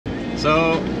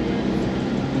So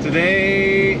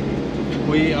today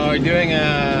we are doing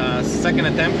a second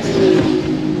attempt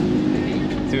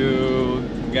to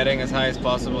getting as high as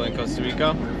possible in Costa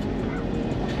Rica.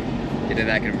 Get to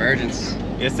that convergence.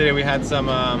 Yesterday we had some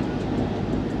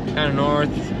kind of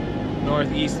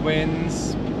northeast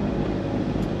winds.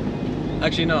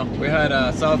 Actually no, we had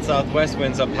south-southwest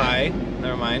winds up high.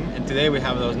 Never mind. And today we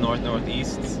have those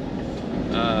north-northeasts.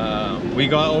 We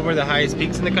got over the highest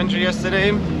peaks in the country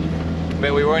yesterday,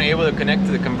 but we weren't able to connect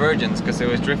to the convergence because it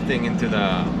was drifting into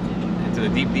the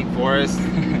deep forest.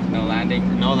 No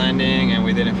landing, and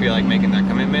we didn't feel like making that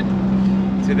commitment.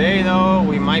 Today though,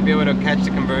 we might be able to catch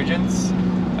the convergence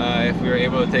if we were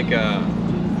able to take a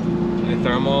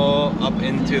thermal up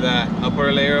into that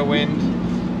upper layer of wind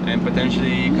and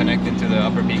potentially connect into the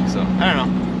upper peak. So I don't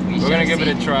know, we're gonna give it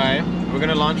a try. We're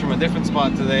gonna launch from a different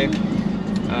spot today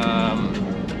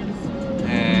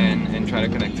and try to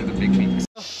connect to the big peaks.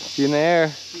 See you in the air.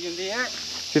 See you in the air.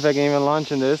 See if I can even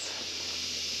launch in this.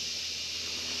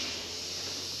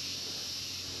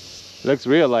 Looks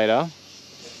real light, huh?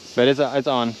 But it's on.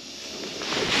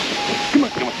 Come on,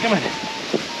 come on, come on.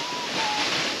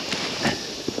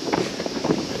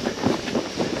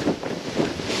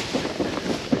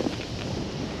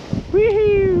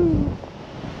 Woohoo!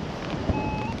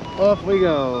 Off we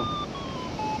go.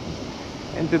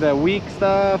 Into the weak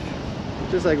stuff,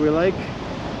 just like we like.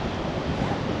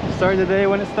 Start the day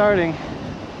when it's starting.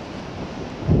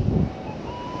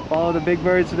 Follow the big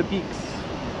birds to the peaks.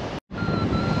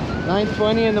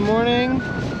 9:20 in the morning,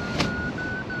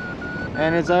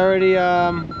 and it's already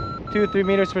 2-3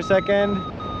 meters per second.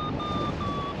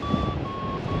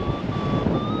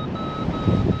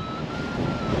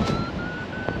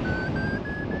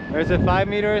 There's a 5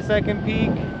 meter a second peak.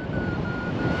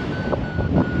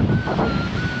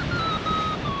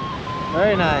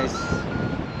 Very nice.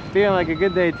 Feeling like a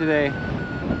good day today.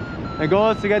 The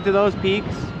goal is to get to those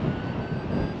peaks.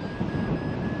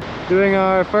 Doing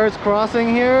our first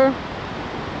crossing here.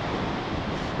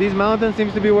 These mountains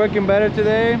seems to be working better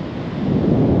today.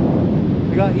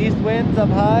 We got east winds up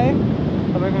high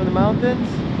coming from the mountains.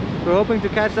 We're hoping to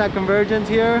catch that convergence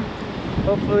here.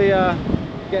 Hopefully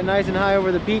get nice and high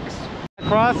over the peaks.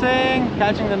 Crossing,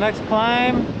 catching the next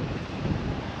climb.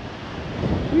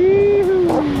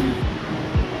 Woo-hoo.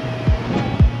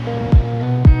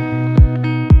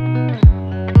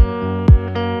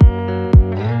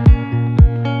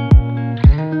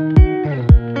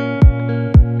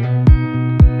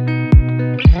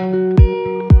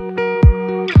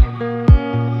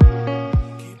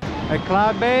 At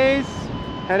cloud base,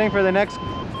 heading for the next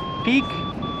peak.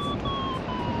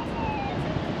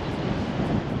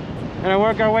 Gonna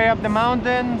work our way up the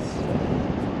mountains.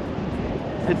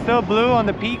 It's still blue on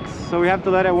the peaks, so we have to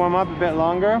let it warm up a bit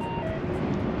longer.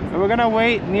 And we're gonna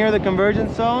wait near the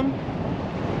convergence zone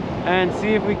and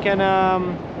see if we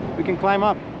can climb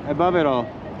up above it all.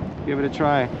 Give it a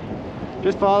try.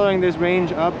 Just following this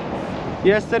range up.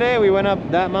 Yesterday we went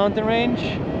up that mountain range,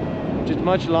 which is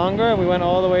much longer, and we went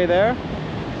all the way there.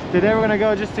 Today we're gonna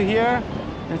go just to here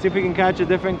and see if we can catch a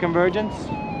different convergence.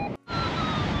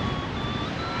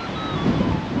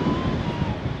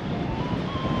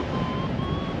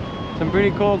 Some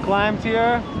pretty cool climbs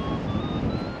here.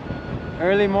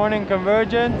 Early morning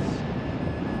convergence.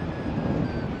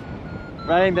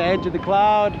 Riding the edge of the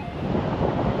cloud.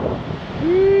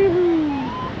 Woo-hoo.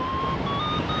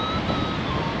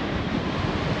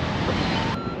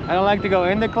 I don't like to go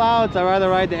in the clouds, I'd rather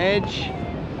ride the edge,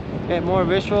 get more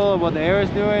visual of what the air is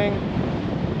doing.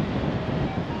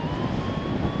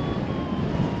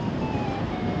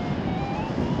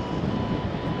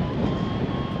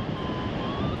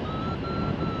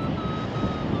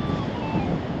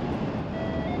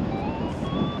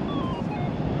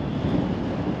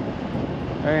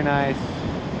 Very nice.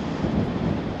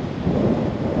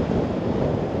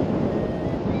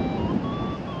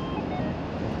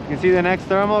 You can see the next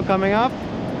thermal coming up.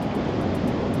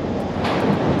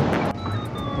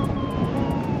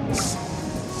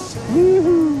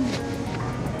 Woohoo!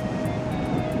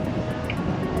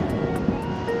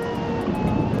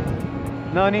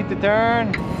 No need to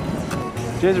turn.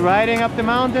 Just riding up the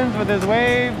mountains with this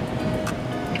wave.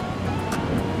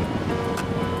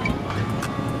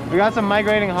 We got some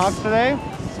migrating hawks today,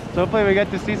 so hopefully we get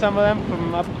to see some of them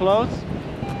from up close.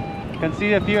 Can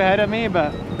see a few ahead of me,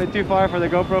 but a bit too far for the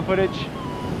GoPro footage.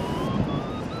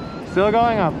 Still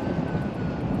going up.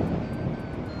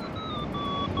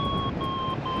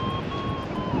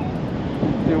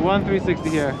 Do 1 360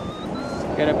 here.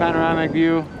 Get a panoramic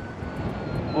view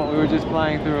of what we were just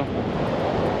flying through.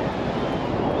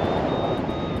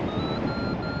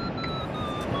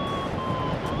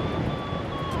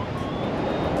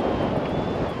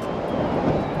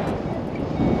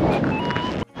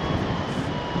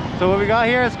 So what we got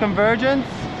here is convergence.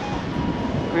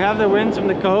 We have the winds from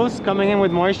the coast coming in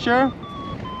with moisture.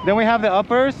 Then we have the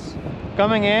uppers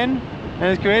coming in, and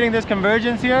it's creating this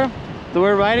convergence here. So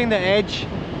we're riding the edge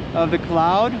of the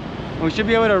cloud. We should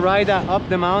be able to ride that up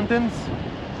the mountains.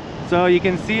 So you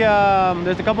can see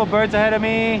there's a couple birds ahead of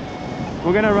me.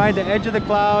 We're gonna ride the edge of the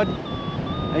cloud,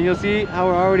 and you'll see how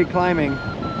we're already climbing.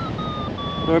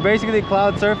 So we're basically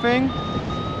cloud surfing.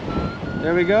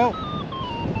 There we go.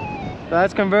 So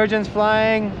that's convergence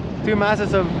flying, two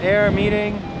masses of air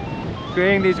meeting,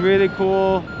 creating these really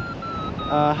cool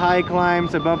high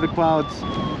climbs above the clouds.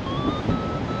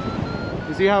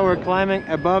 You see how we're climbing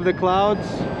above the clouds?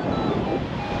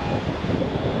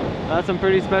 That's some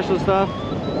pretty special stuff.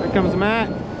 Here comes Matt.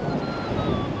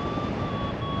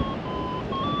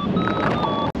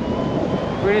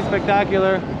 Pretty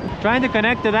spectacular. Trying to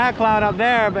connect to that cloud up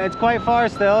there, but it's quite far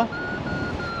still.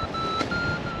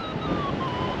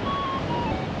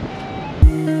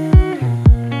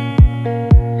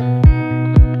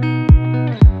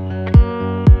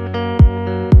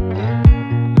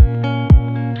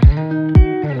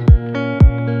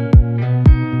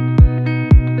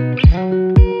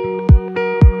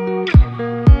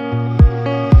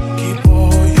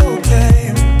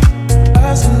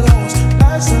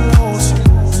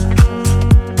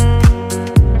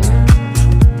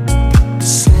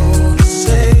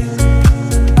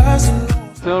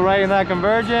 Still riding that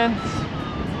convergence.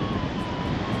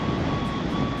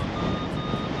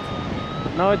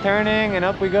 No turning, and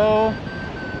up we go.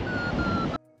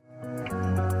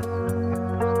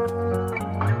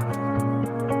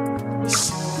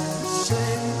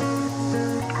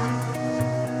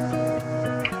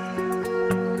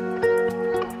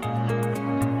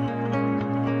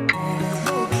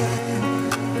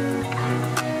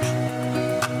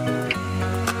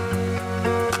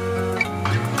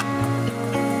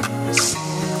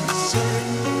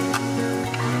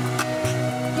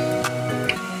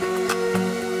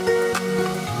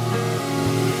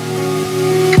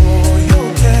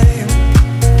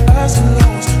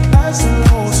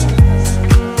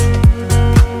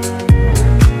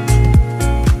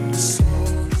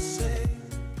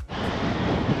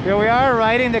 Here we are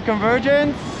riding the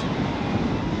convergence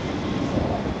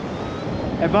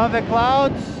above the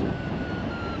clouds.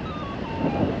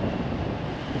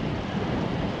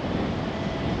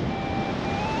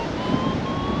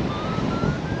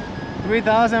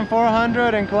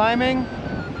 $3,400 and climbing.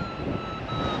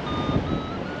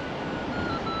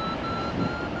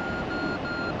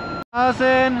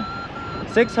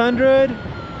 $1,600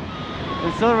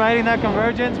 and still riding that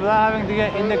convergence without having to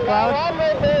get in the clouds.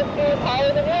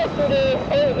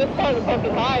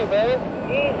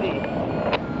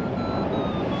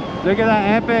 Look at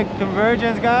that epic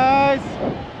convergence, guys!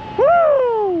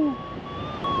 Woo!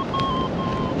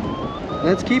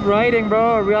 Let's keep riding,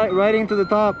 bro. Riding to the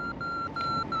top.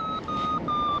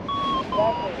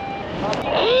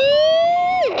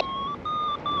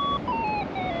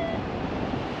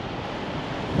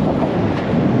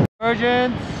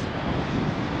 Convergence.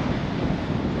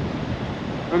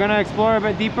 We're gonna explore a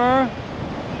bit deeper,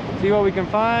 see what we can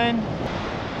find.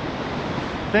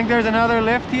 I think there's another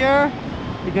lift here.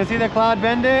 You can see the cloud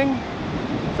bending,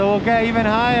 so we'll get even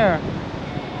higher.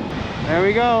 There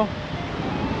we go.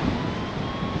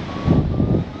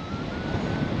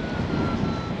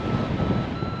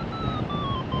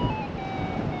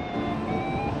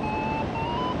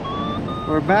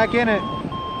 We're back in it.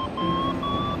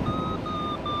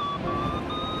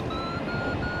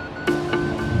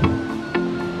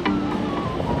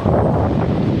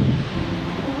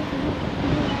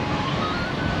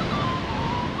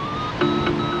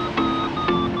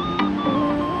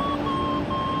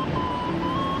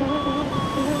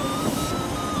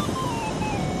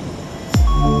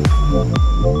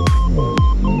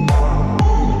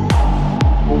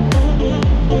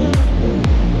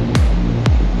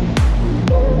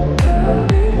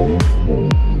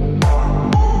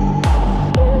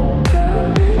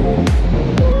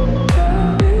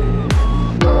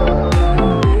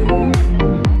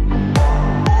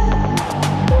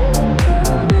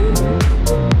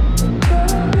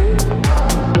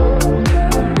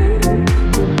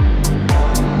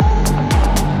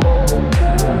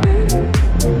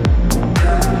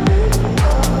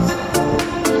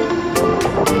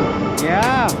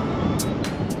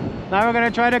 Now we're going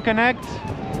to try to connect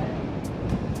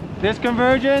this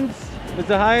convergence. It's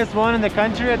the highest one in the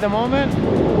country at the moment.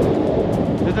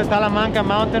 This is the Talamanca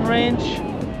mountain range.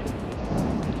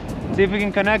 See if we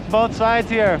can connect both sides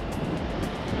here.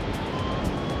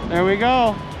 There we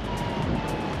go.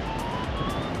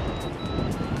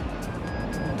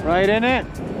 Right in it.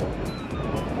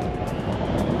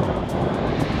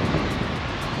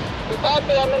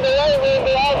 Copy, I'm in the right way.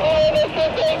 This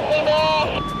takes me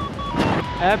now.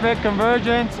 Epic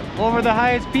convergence over the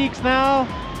highest peaks now.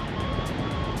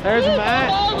 There's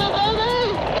Matt.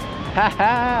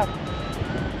 Haha.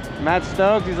 Matt's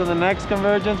stoked. He's on the next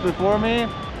convergence before me.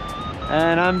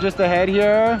 And I'm just ahead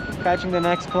here, catching the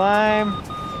next climb.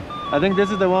 I think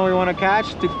this is the one we want to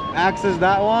catch to access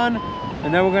that one.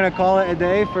 And then we're gonna call it a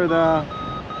day for the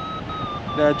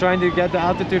trying to get the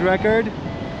altitude record.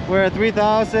 We're at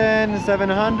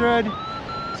 3,700.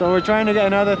 So we're trying to get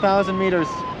another 1,000 meters.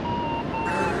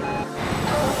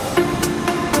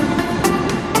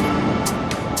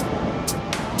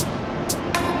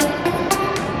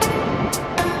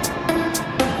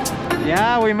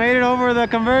 Yeah, we made it over the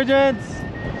convergence.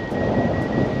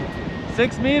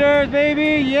 6 meters,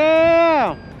 baby,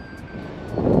 yeah!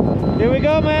 Here we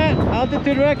go, man.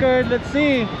 Altitude record, let's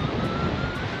see.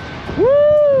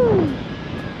 Woo!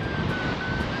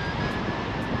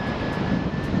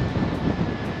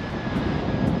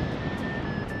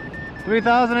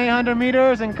 $3,800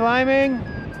 meters and climbing.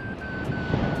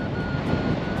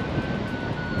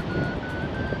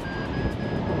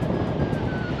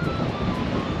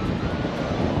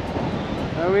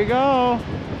 There we go.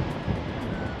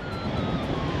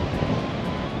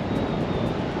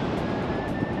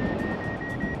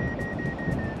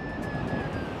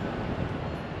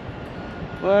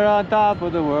 We're on top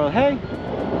of the world. Hey,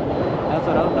 that's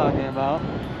what I'm talking about.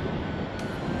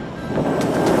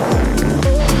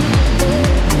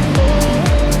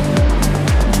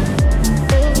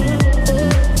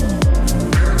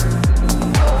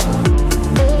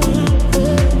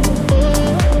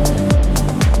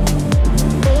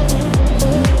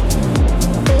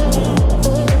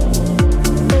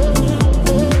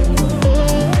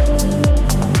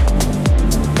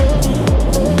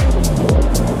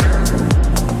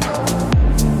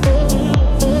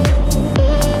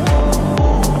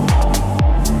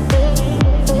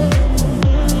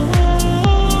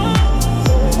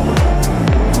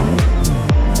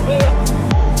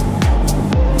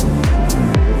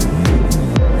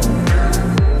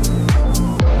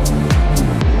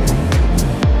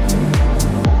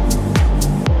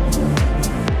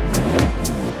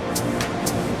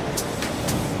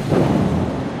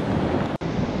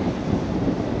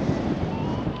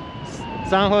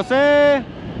 San Jose,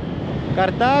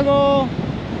 Cartago,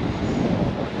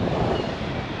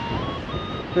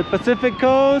 the Pacific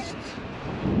coast,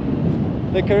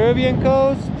 the Caribbean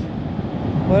coast.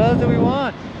 What else do we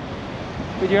want?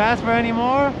 Did you ask for any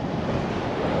more?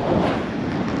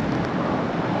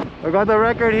 We got the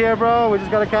record here, bro. We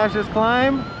just gotta catch this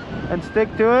climb and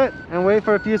stick to it and wait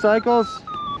for a few cycles.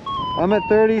 I'm at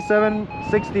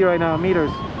 3760 right now,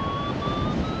 meters.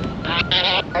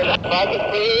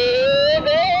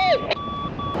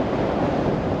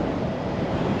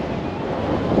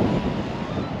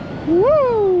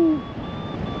 Woo!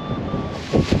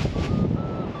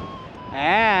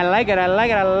 Yeah, I like it, I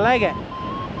like it, I like it.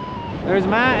 There's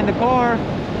Matt in the core.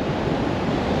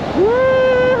 Woo!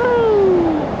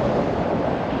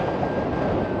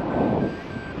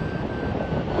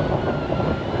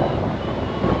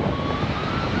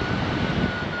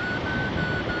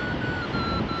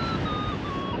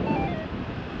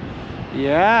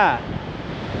 Yeah,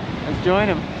 let's join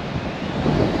him.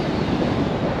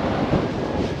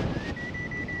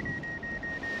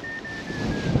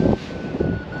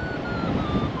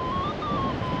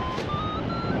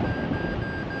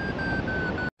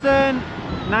 Then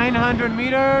 900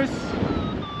 meters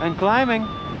and climbing.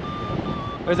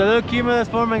 There's a little cumulus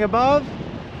forming above.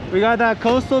 We got that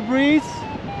coastal breeze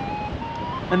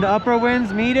and the upper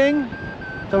winds meeting.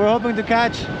 So we're hoping to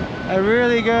catch a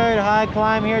really good high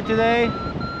climb here today.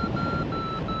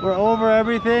 We're over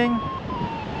everything.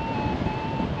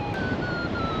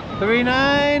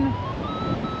 3.9,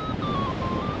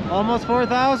 almost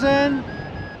 4,000.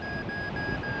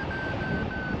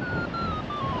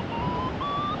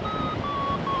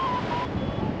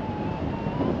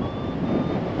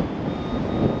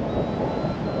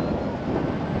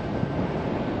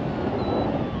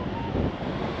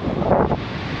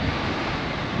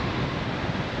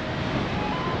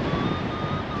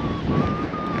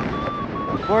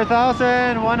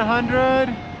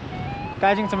 $4,100,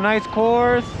 catching some nice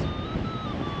cores,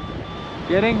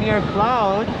 getting near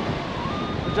cloud,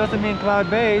 which doesn't mean cloud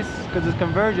base because it's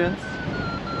convergence,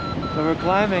 so we're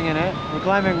climbing in it, we're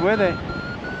climbing with it,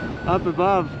 up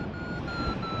above.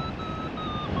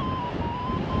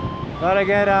 Gotta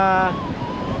get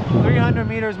 300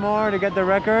 meters more to get the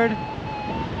record.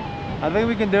 I think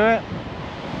we can do it.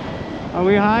 Are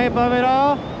we high above it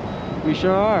all? We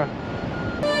sure are.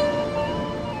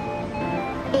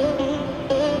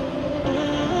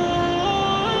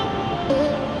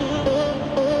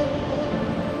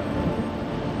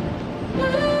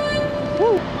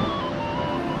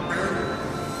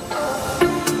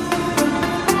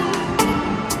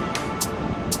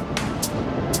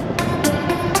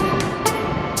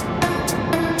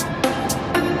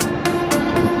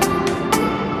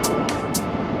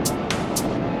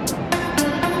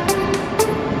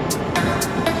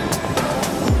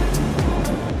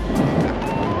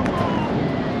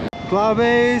 Cloud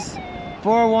base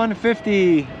for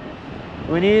 150.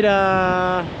 We need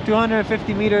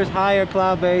 250 meters higher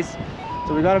cloud base,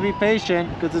 so we gotta be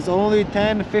patient because it's only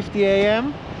 10:50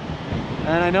 a.m.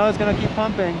 and I know it's gonna keep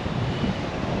pumping.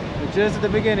 We're just at the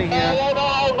beginning here. I don't know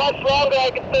how much longer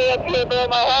I can stay up here, man.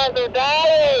 My hands are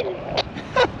dying.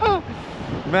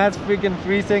 Matt's freaking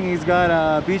freezing. He's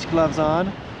got beach gloves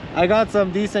on. I got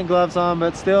some decent gloves on,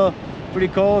 but still pretty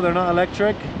cold. They're not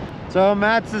electric. So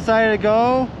Matt's decided to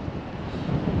go.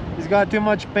 He's got too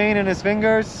much pain in his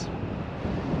fingers.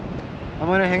 I'm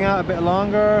gonna hang out a bit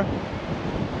longer.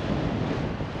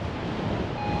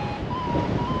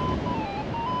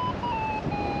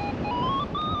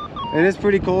 It is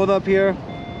pretty cold up here,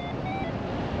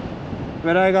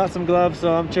 but I got some gloves,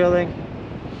 so I'm chilling.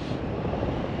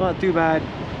 Not too bad.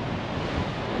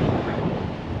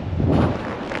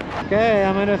 Okay,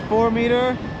 I'm in a 4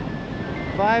 meter,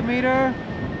 5 meter.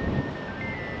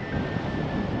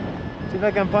 See if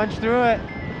I can punch through it.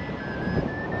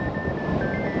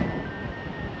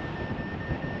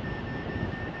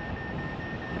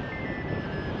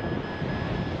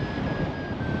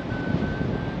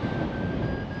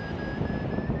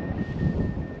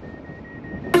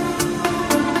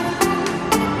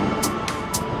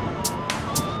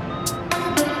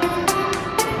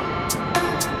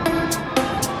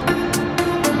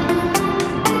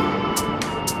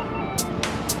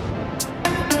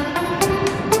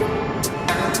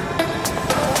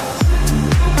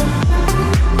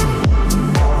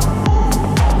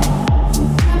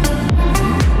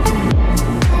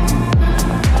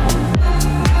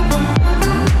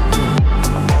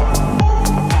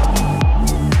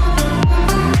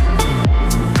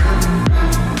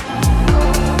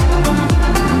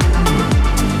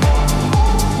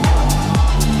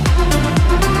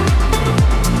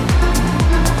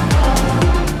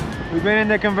 We've been in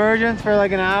the convergence for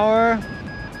like an hour,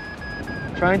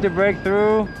 trying to break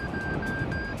through,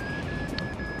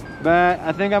 but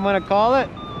I think I'm gonna call it.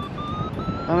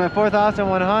 I'm at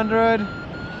 4,100.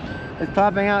 It's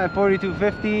topping out at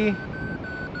 4,250.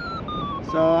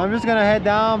 So I'm just gonna head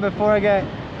down before I get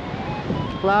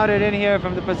clouded in here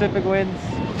from the Pacific winds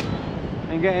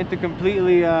and get into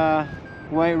completely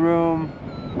white room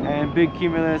and big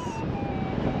cumulus.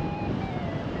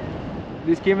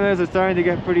 These cumulus are starting to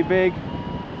get pretty big.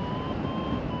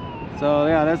 So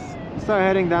yeah, let's start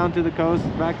heading down to the coast,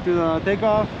 back to the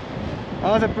takeoff. That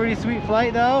was a pretty sweet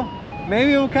flight though.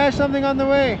 Maybe we'll catch something on the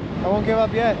way. I won't give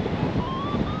up yet.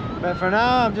 But for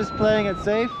now, I'm just playing it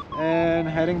safe and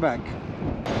heading back.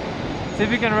 See if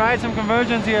we can ride some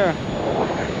convergence here.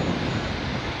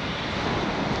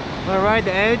 I'm gonna ride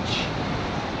the edge.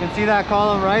 You can see that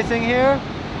column rising here.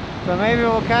 So maybe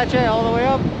we'll catch it all the way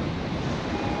up.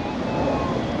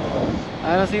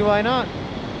 I don't see why not.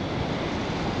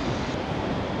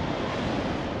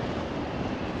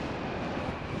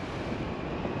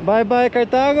 Bye bye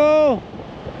Cartago!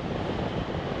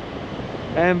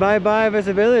 And bye bye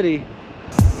visibility.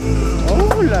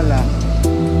 Oh la la!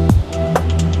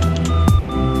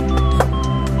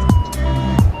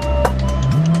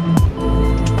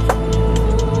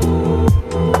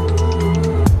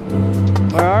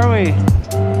 Where are we?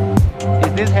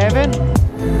 Is this heaven?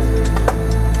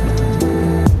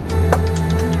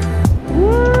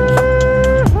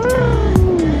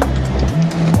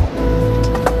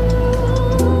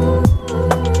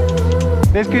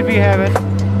 This could be heaven.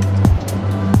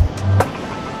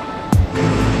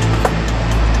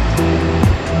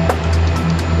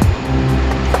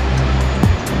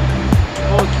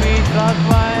 Full speed, dog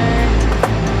flying.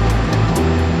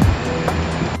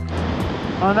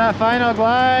 On that final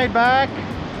glide back.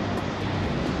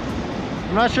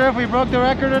 I'm not sure if we broke the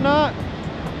record or not,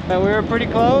 but we were pretty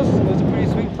close. It was a pretty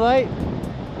sweet flight.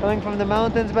 Coming from the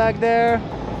mountains back there.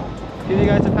 Give you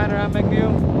guys a panoramic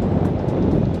view.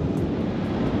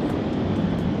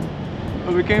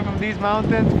 We came from these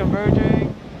mountains,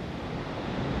 converging,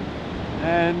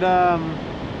 and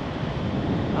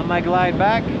on my glide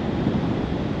back,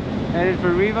 headed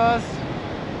for Rivas.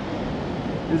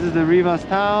 This is the Rivas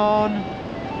town.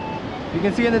 You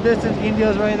can see in the distance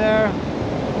India's right there.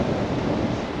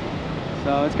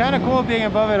 So it's kind of cool being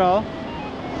above it all.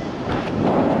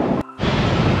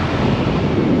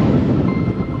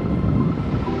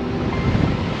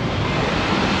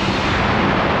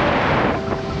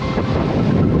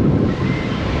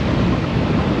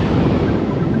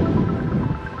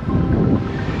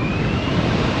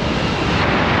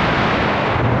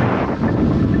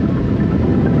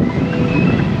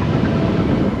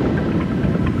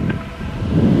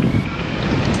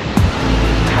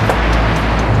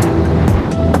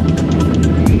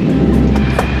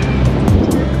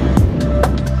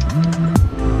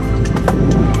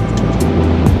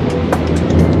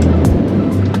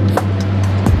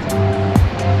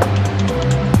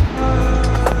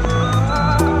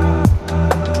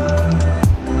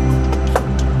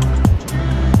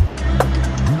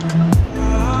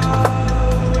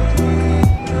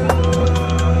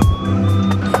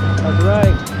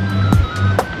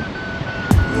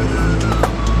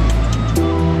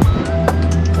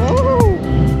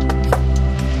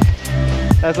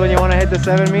 That's when you want to hit the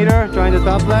 7 meter, trying to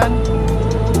top land.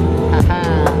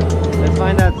 Let's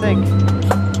find that sink.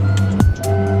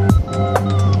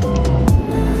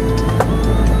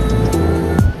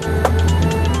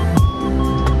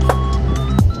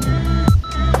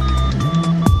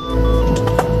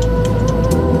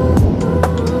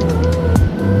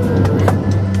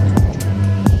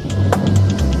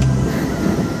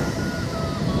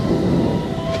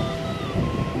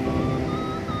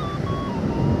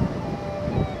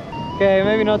 Okay,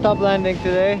 maybe no top landing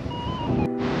today.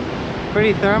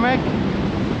 Pretty thermic,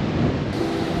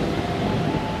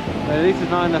 but at least it's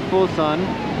not in the full sun.